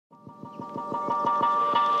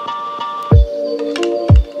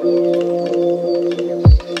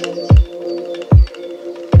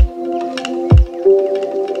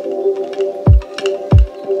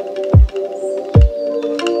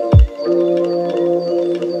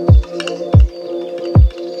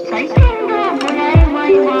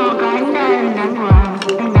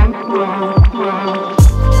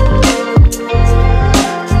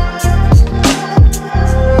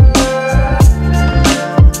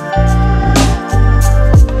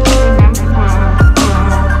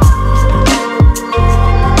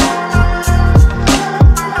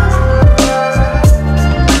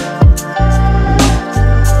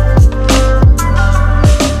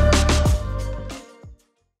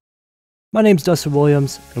My name's Dustin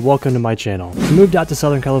Williams, and welcome to my channel. I moved out to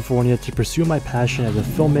Southern California to pursue my passion as a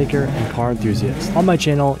filmmaker and car enthusiast. On my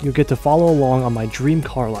channel, you'll get to follow along on my dream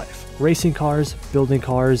car life, racing cars, building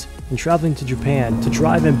cars, and traveling to Japan to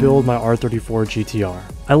drive and build my R35 GTR.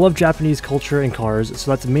 I love Japanese culture and cars, so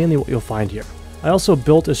that's mainly what you'll find here. I also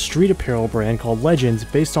built a street apparel brand called Legends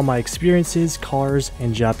based on my experiences, cars,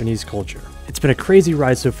 and Japanese culture. It's been a crazy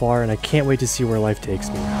ride so far, and I can't wait to see where life takes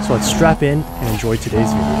me. So let's strap in and enjoy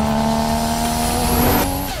today's video.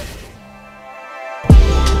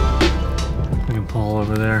 Paul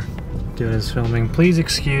over there doing his filming. Please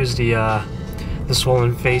excuse the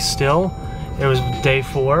swollen face still. It was day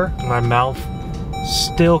 4. My mouth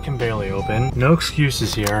still can barely open. No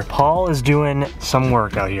excuses here. Paul is doing some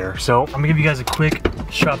work out here. So I'm gonna give you guys a quick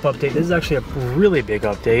shop update. This is actually a really big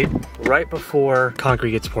update right before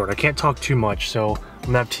concrete gets poured. I can't talk too much, so I'm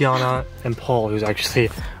gonna have Tiana and Paul, who's actually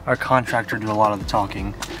our contractor, do a lot of the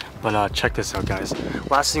talking. But check this out, guys.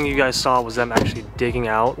 Last thing you guys saw was them actually digging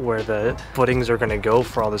out where the footings are gonna go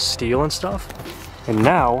for all the steel and stuff. And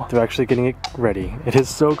now they're actually getting it ready. It is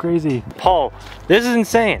so crazy. Paul, this is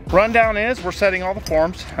insane. Rundown is we're setting all the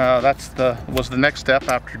forms. Was the next step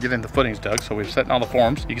after getting the footings dug. So we're setting all the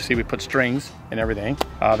forms. You can see we put strings and everything.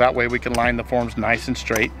 That way we can line the forms nice and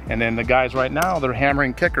straight. And then the guys right now, they're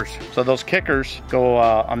hammering kickers. So those kickers go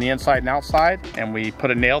on the inside and outside, and we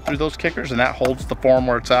put a nail through those kickers, and that holds the form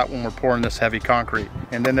where it's at when we're pouring this heavy concrete.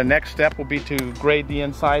 And then the next step will be to grade the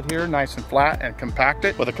inside here nice and flat and compact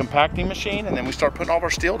it with a compacting machine, and then we start putting all of our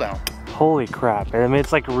steel down. Holy crap. I mean,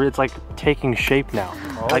 it's like taking shape now.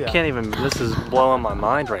 Oh, I can't even, this is blowing my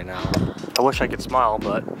mind right now. I wish I could smile,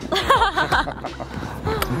 but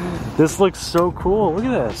this looks so cool. Look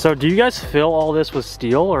at this. So do you guys fill all this with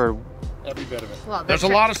steel, or? Every bit of it. Well, there's a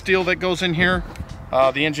lot of steel that goes in here.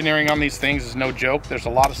 The engineering on these things is no joke. There's a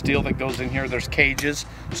lot of steel that goes in here. There's cages,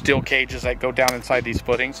 steel cages that go down inside these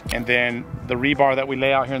footings. And then the rebar that we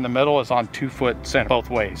lay out here in the middle is on 2-foot center both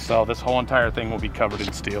ways. So this whole entire thing will be covered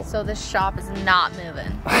in steel. So this shop is not moving.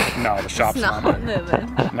 No, the shop's not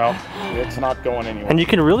moving. No, it's not going anywhere. And you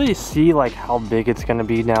can really see like how big it's gonna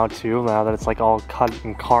be now too, now that it's like all cut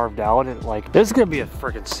and carved out. And like, this is gonna be a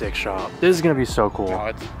freaking sick shop. This is gonna be so cool.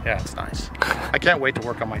 No, it's nice. I can't wait to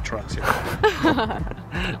work on my trucks here.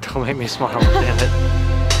 Don't make me smile, damn it.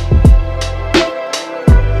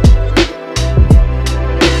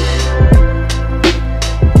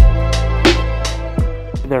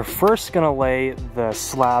 They're first gonna lay the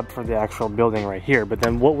slab for the actual building right here, but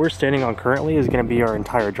then what we're standing on currently is gonna be our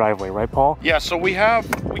entire driveway, right, Paul? Yeah, so we cut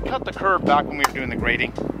the curb back when we were doing the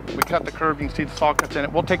grading. We cut the curb, you can see the saw cuts in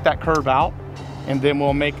it. We'll take that curb out, and then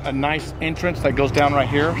we'll make a nice entrance that goes down right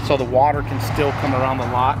here so the water can still come around the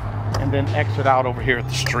lot and then exit out over here at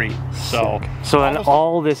the street. So then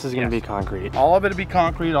all this is going to be concrete. All of it will be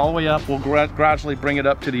concrete all the way up. We'll gradually bring it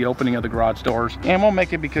up to the opening of the garage doors, and we'll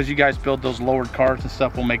make it, because you guys build those lowered cars and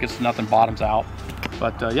stuff, we'll make it so nothing bottoms out.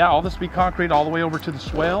 But yeah, all this will be concrete all the way over to the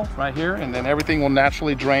swale right here, and then everything will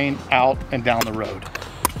naturally drain out and down the road.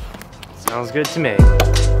 Sounds good to me.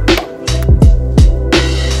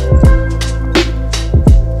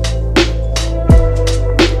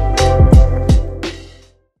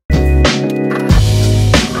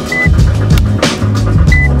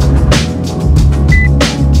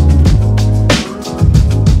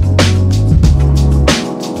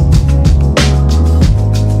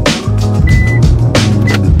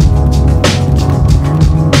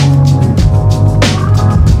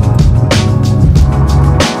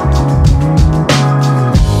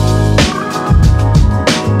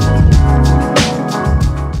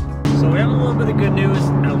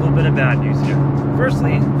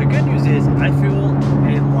 Firstly, the good news is I feel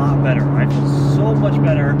a lot better. I feel so much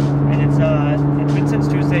better, and it's been since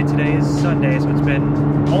Tuesday. Today is Sunday, so it's been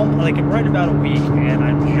like right about a week, and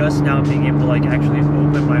I'm just now being able to like actually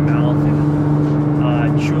open my mouth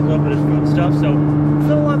and chew a little bit of food and stuff. So I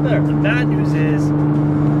feel a lot better. The bad news is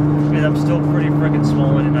I'm still pretty freaking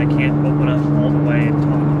swollen, and I can't open up all the way and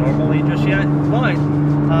talk normally just yet. But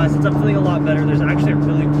since I'm feeling a lot better, there's actually a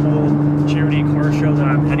really cool charity car show that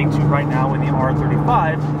I'm heading to right now in the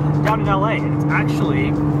R35 down in LA. And it's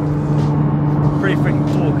actually pretty freaking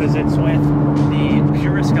cool because it's with the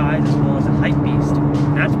Purist guys as well as the Hype Beast.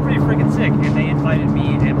 And that's pretty freaking sick. And they invited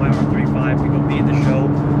me and my R35 to go be in the show.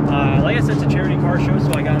 Like I said, it's a charity car show,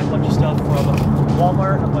 so I got a bunch of stuff from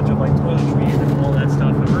Walmart, a bunch of like toiletries and all that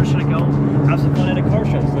stuff. And we're just gonna go have some fun at a car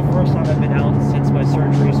show. It's the first time I've been out since my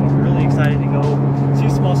surgery, so I'm really excited to go see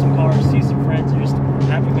some awesome cars, see some friends, and just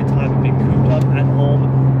have a good time. I've been cooped up at home.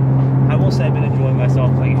 I will say I've been enjoying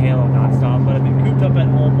myself playing Halo nonstop, but I've been cooped up at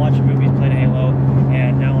home watching movies, playing Halo,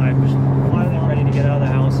 and now I'm just finally ready to get out of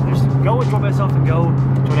the house and just go and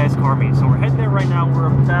Army. So we're heading there right now. We're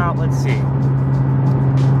about, let's see.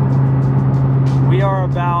 We are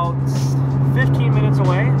about 15 minutes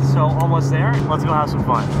away, so almost there. Let's go have some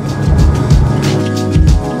fun.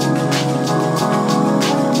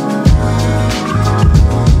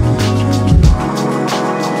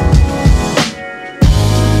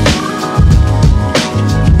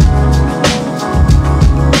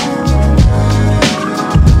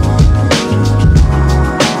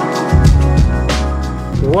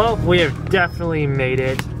 Well, we have definitely made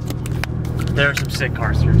it. There are some sick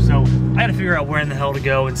cars here, so I gotta figure out where in the hell to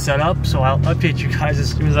go and set up, so I'll update you guys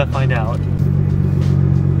as soon as I find out.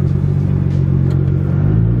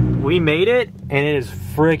 We made it, and it is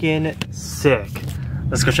freaking sick.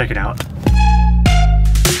 Let's go check it out.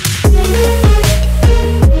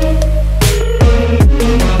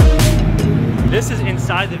 This is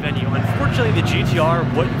inside the venue. Unfortunately, the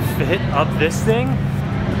GTR wouldn't fit up this thing.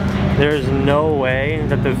 There's no way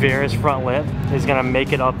that the Varis front lip is gonna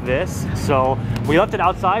make it up this. So we left it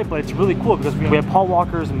outside, but it's really cool because we have Paul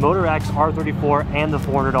Walker's Motor X R34 and the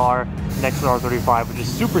 400R next to the R35, which is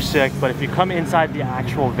super sick. But if you come inside the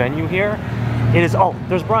actual venue here, it is, oh,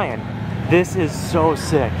 there's Brian. This is so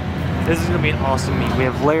sick. This is gonna be an awesome meet. We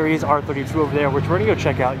have Larry's R32 over there, which we're gonna go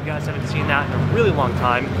check out. You guys haven't seen that in a really long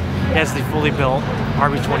time. It has the fully built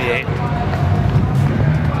RB28.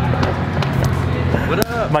 What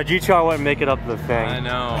up? My GTR wouldn't make it up the thing. I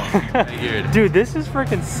know. Figured. Dude, this is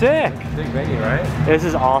freaking sick. Big venue, right? This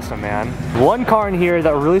is awesome, man. One car in here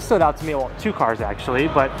that really stood out to me, well, two cars actually,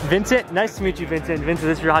 but Vincent, nice to meet you, Vincent. Vincent,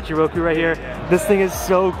 this is your Hachiroku right here. Yeah. This thing is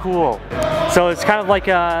so cool. So it's kind of like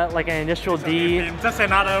an initial D. Just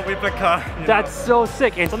another replica. That's so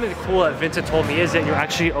sick. And something cool that Vincent told me is that you're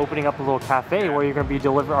actually opening up a little cafe where you're gonna be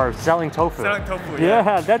delivering or selling tofu. Selling tofu,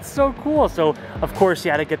 yeah. That's so cool. So of course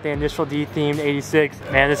you had to get the initial D themed 86.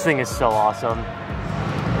 Man, this thing is so awesome.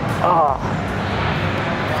 Oh.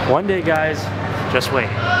 One day, guys, just wait.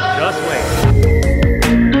 Just wait.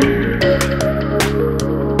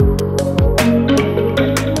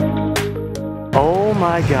 Oh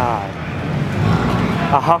my God.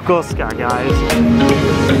 A Hakoska, guys.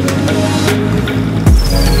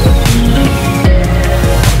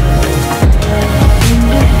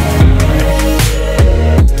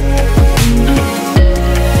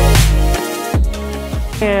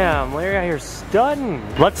 Damn, Larry out here stunning.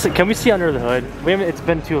 Can we see under the hood? We haven't, it's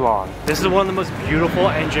been too long. This is one of the most beautiful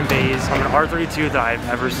engine bays on an R32 that I've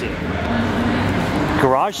ever seen.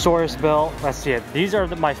 Garage Source belt, let's see it. These are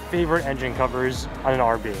my favorite engine covers on an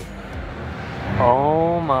RB.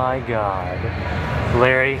 Oh my God.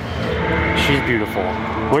 Larry, she's beautiful.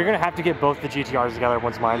 We're gonna have to get both the GTRs together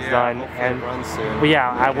once mine's done. And run soon. but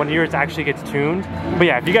yeah, when yours actually gets tuned. But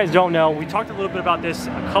yeah, if you guys don't know, we talked a little bit about this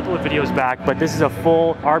a couple of videos back, but this is a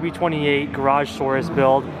full RB28 Garage Source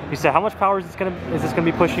build. You said how much power is this gonna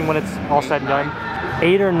be pushing when it's all said and done?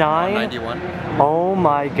 8 or 9? 91. Oh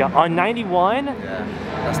my God, on 91? Yeah,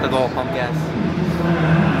 that's the goal, pump gas.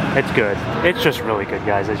 It's good. It's just really good,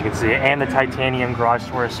 guys, as you can see. And the titanium Garage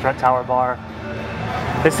Source strut tower bar.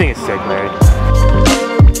 This thing is sick, Larry.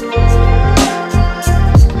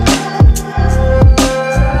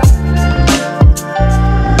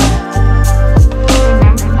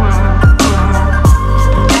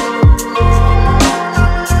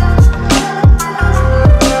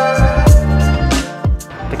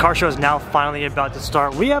 The car show is now finally about to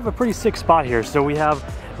start. We have a pretty sick spot here. So we have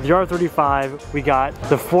the R35, we got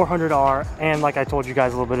the 400R, and like I told you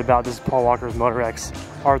guys a little bit about, this is Paul Walker's Motor X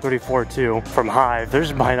R34 too from Hive. They're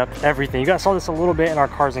just buying up everything. You guys saw this a little bit in our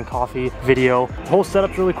Cars and Coffee video. The whole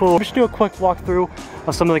setup's really cool. We should do a quick walkthrough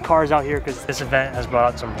of some of the cars out here because this event has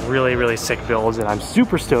brought out some really, really sick builds and I'm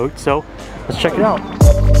super stoked. So let's check it out.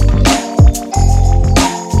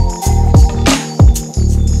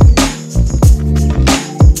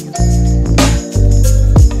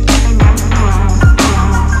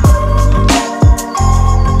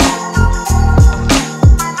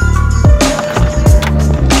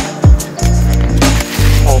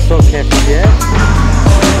 Can't forget.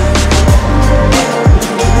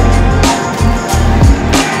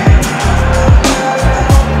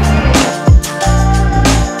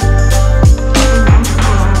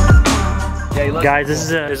 Guys,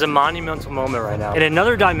 this is a monumental moment right now. In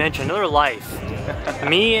another dimension, another life.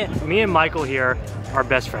 me and Michael here are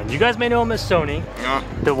best friends. You guys may know him as Sony. Yeah.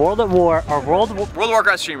 The World of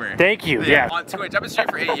Warcraft streamer. Thank you. Yeah. On Twitch. I've been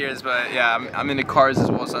streaming for 8 years, but yeah, I'm into cars as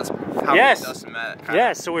well, so that's how me and Dustin met.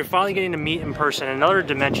 Yes, so we're finally getting to meet in person. Another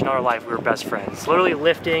dimension of our life, we were best friends. Literally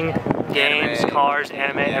lifting, games, anime, cars,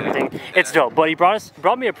 anime, everything. It's dope. But he brought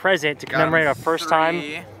me a present to commemorate our first time.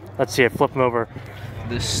 Let's see it, flip him over.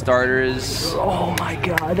 the starters. Oh my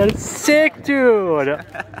god, that is sick, dude!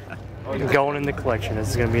 Going in the collection, this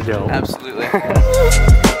is gonna be dope. Absolutely.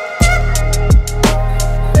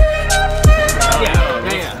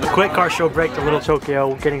 Quick car show break to Little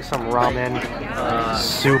Tokyo, getting some ramen.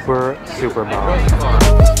 Super bomb.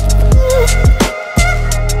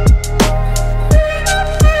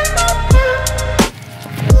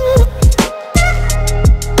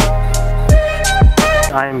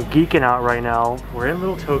 I am geeking out right now. We're in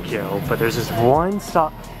Little Tokyo, but there's this one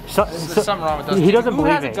stop. There's something wrong with Dustin. He doesn't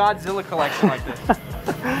believe me. Who has a Godzilla collection like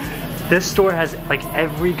this? This store has like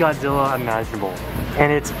every Godzilla imaginable,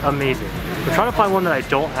 and it's amazing. We're trying to find one that I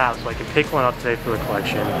don't have so I can pick one up today for the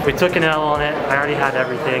collection. We took an L on it. I already had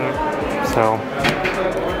everything, so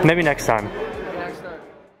maybe next time.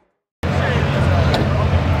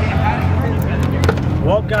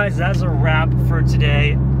 Well guys, that's a wrap for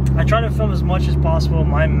today. I try to film as much as possible.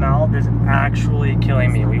 My mouth is actually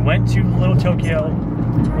killing me. We went to Little Tokyo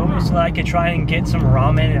so that I could try and get some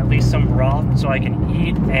ramen, at least some broth, so I can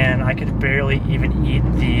eat, and I could barely even eat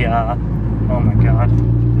the, oh my god,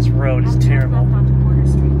 this road is terrible.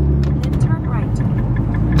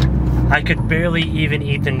 I could barely even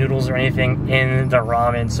eat the noodles or anything in the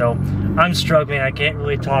ramen, so I'm struggling. I can't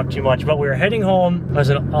really talk too much, but we're heading home. It was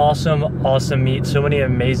an awesome meet, so many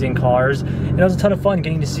amazing cars, and it was a ton of fun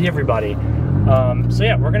getting to see everybody. So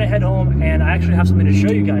yeah, we're gonna head home, and I actually have something to show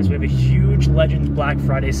you guys. We have a huge Legends Black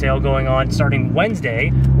Friday sale going on starting Wednesday,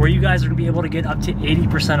 where you guys are gonna be able to get up to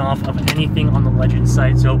 80% off of anything on the Legends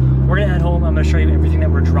site. So we're gonna head home. I'm gonna show you everything that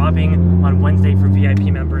we're dropping on Wednesday for VIP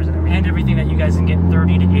members, and everything that you guys can get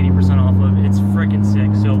 30 to 80% off of. It's freaking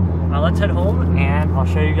sick. So let's head home, and I'll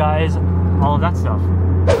show you guys all of that stuff.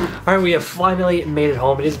 All right, we have finally made it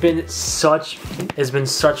home. It's been such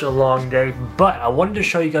a long day, but I wanted to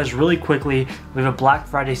show you guys really quickly. We have a Black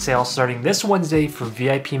Friday sale starting this Wednesday for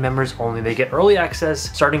VIP members only. They get early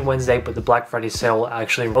access starting Wednesday, but the Black Friday sale will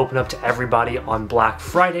actually open up to everybody on Black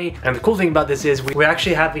Friday. And the cool thing about this is we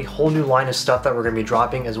actually have a whole new line of stuff that we're gonna be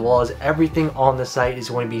dropping, as well as everything on the site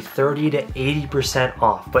is going to be 30 to 80%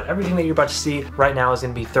 off. But everything that you're about to see right now is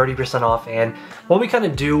gonna be 30% off. And what we kind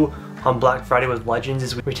of do on Black Friday with Legends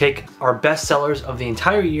is we take our best sellers of the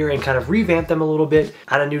entire year and kind of revamp them a little bit,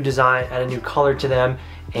 add a new design, add a new color to them,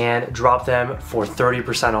 and drop them for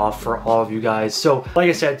 30% off for all of you guys. So like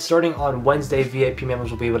I said, starting on Wednesday, VIP members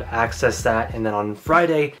will be able to access that, and then on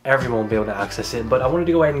Friday, everyone will be able to access it. But I wanted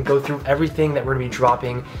to go ahead and go through everything that we're gonna be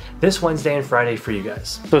dropping this Wednesday and Friday for you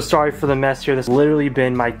guys. So sorry for the mess here. This has literally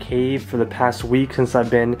been my cave for the past week since I've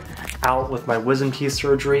been out with my wisdom teeth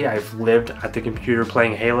surgery. I've lived at the computer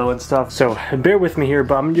playing Halo and stuff. So bear with me here,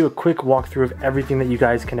 but I'm gonna do a quick walkthrough of everything that you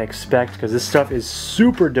guys can expect, because this stuff is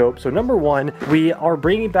super dope. So number one, we are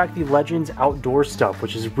bringing back the Legends outdoor stuff,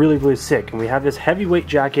 which is really sick. And we have this heavyweight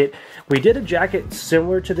jacket. We did a jacket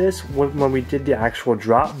similar to this when we did the actual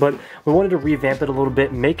drop, but we wanted to revamp it a little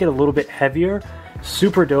bit, make it a little bit heavier.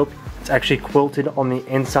 Super dope. It's actually quilted on the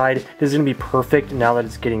inside. This is gonna be perfect now that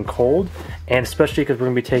it's getting cold, and especially because we're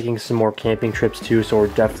gonna be taking some more camping trips too, so we're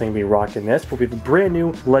definitely gonna be rocking this. But we have a brand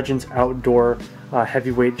new Legends outdoor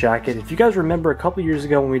heavyweight jacket. If you guys remember a couple years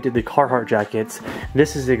ago when we did the Carhartt jackets,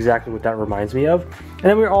 this is exactly what that reminds me of. And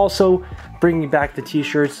then we're also bringing back the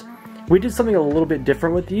t-shirts. We did something a little bit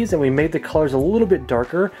different with these, and we made the colors a little bit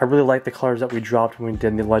darker. I really like the colors that we dropped when we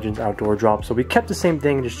did the Legends outdoor drop, so we kept the same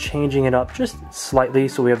thing, just changing it up just slightly.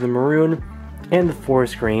 So we have the maroon and the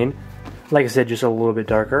forest green. Like I said, just a little bit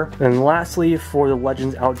darker. And lastly, for the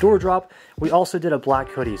Legends outdoor drop, we also did a black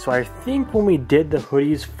hoodie. So I think when we did the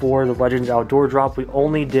hoodies for the Legends outdoor drop, we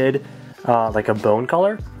only did like a bone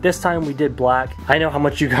color. This time we did black. I know how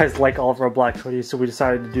much you guys like all of our black hoodies, so we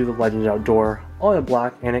decided to do the Legends outdoor all in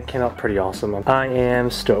black, and it came out pretty awesome. I am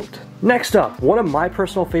stoked. Next up, one of my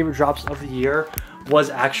personal favorite drops of the year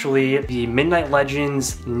was actually the Midnight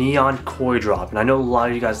Legends Neon Koi drop, and I know a lot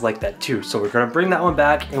of you guys like that too, so we're gonna bring that one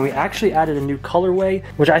back, and we actually added a new colorway,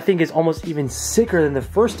 which I think is almost even sicker than the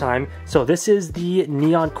first time. So this is the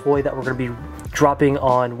Neon Koi that we're gonna be dropping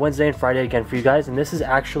on Wednesday and Friday again for you guys, and this is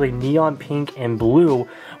actually neon pink and blue,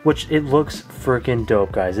 which it looks freaking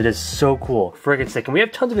dope, guys. It is so cool, freaking sick. And we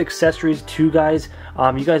have tons of accessories too, guys.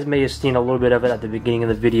 You guys may have seen a little bit of it at the beginning of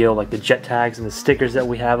the video, like the jet tags and the stickers that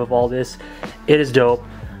we have of all this. It is dope.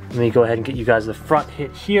 Let me go ahead and get you guys the front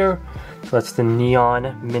hit here. So that's the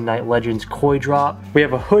Neon Midnight Legends Koi drop. We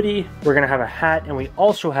have a hoodie, we're gonna have a hat, and we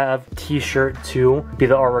also have t-shirt too. Be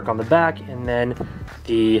the artwork on the back, and then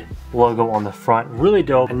the logo on the front. Really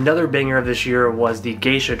dope. Another banger of this year was the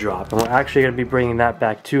geisha drop, and we're actually going to be bringing that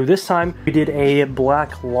back too. This time we did a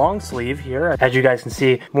black long sleeve here. As you guys can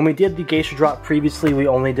see, when we did the geisha drop previously, we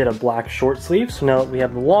only did a black short sleeve. So now we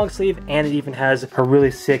have the long sleeve, and it even has a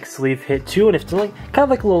really sick sleeve hit too. And it's like kind of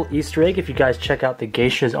like a little Easter egg. If you guys check out the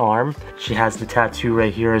geisha's arm, she has the tattoo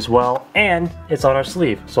right here as well, and it's on our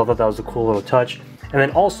sleeve. So I thought that was a cool little touch. And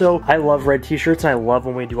then also, I love red t-shirts, and I love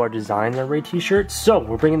when we do our designs on red t-shirts. So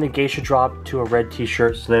we're bringing the geisha drop to a red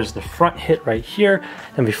t-shirt. So there's the front hit right here,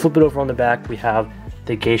 and we flip it over on the back, we have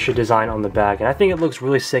the geisha design on the back. And I think it looks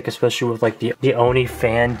really sick, especially with like the Oni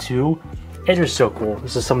fan too. It's just so cool.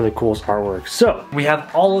 This is some of the coolest artwork. So we have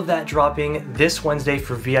all of that dropping this Wednesday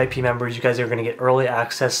for VIP members. You guys are gonna get early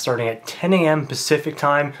access starting at 10 a.m. Pacific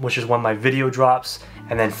time, which is when my video drops.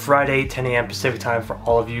 And then Friday, 10 a.m. Pacific time for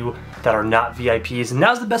all of you that are not VIPs. And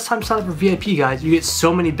now's the best time to sign up for VIP, guys. You get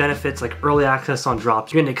so many benefits like early access on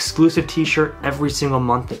drops. You get an exclusive t-shirt every single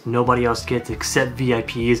month that nobody else gets except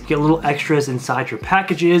VIPs. You get little extras inside your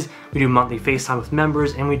packages. We do monthly FaceTime with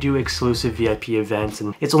members, and we do exclusive VIP events.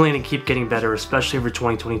 And it's only gonna keep getting better, especially for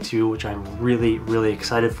 2022, which I'm really, really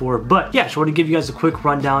excited for. But yeah, just want to give you guys a quick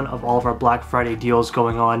rundown of all of our Black Friday deals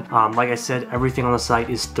going on. Like I said, everything on the site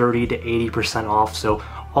is 30 to 80% off. So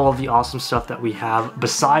all of the awesome stuff that we have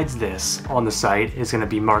besides this on the site is gonna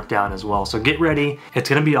be marked down as well. So get ready, it's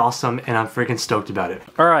gonna be awesome, and I'm freaking stoked about it.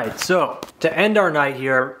 All right, so to end our night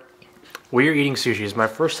here, we're eating sushi. It's my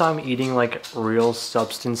first time eating like real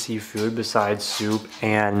substance-y food besides soup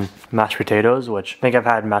and mashed potatoes, which I think I've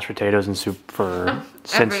had mashed potatoes and soup for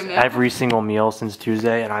every single meal since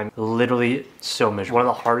Tuesday, and I'm literally so miserable. One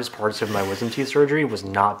of the hardest parts of my wisdom teeth surgery was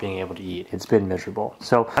not being able to eat. It's been miserable.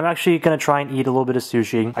 So I'm actually gonna try and eat a little bit of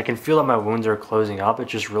sushi. I can feel that my wounds are closing up. It's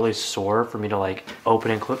just really sore for me to like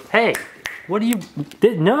open and close. Hey, what do you,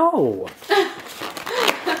 no.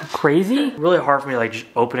 Crazy? Really hard for me to like just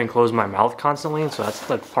open and close my mouth constantly, so that's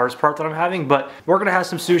the hardest part that I'm having. But we're gonna have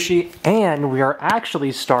some sushi, and we are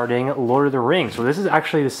actually starting Lord of the Rings. So this is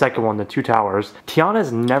actually the second one, the Two Towers.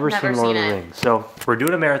 Tiana's never seen Lord of the Rings. So we're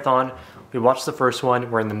doing a marathon. We watched the first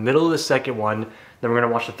one, we're in the middle of the second one, then we're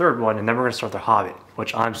gonna watch the third one, and then we're gonna start The Hobbit,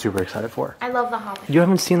 which I'm super excited for. I love The Hobbit. You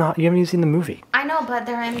haven't even seen the movie. I know, but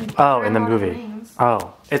they're in in the movie.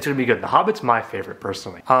 Oh, it's gonna be good. The Hobbit's my favorite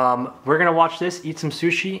personally. We're gonna watch this, eat some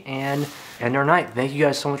sushi, and end our night. Thank you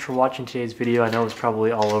guys so much for watching today's video. I know it's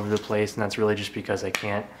probably all over the place, and that's really just because I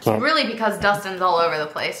can't. Really because Dustin's all over the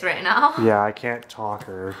place right now. Yeah, I can't talk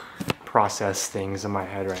or process things in my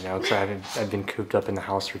head right now because I've been cooped up in the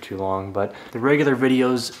house for too long. But the regular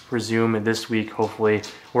videos resume this week, hopefully.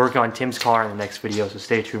 Work on Tim's car in the next video, so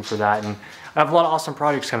stay tuned for that. And I have a lot of awesome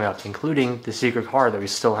projects coming up, including the secret car that we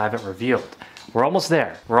still haven't revealed. We're almost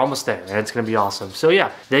there. We're almost there, and it's gonna be awesome. So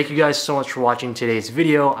yeah, thank you guys so much for watching today's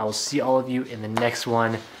video. I will see all of you in the next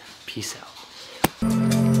one. Peace out.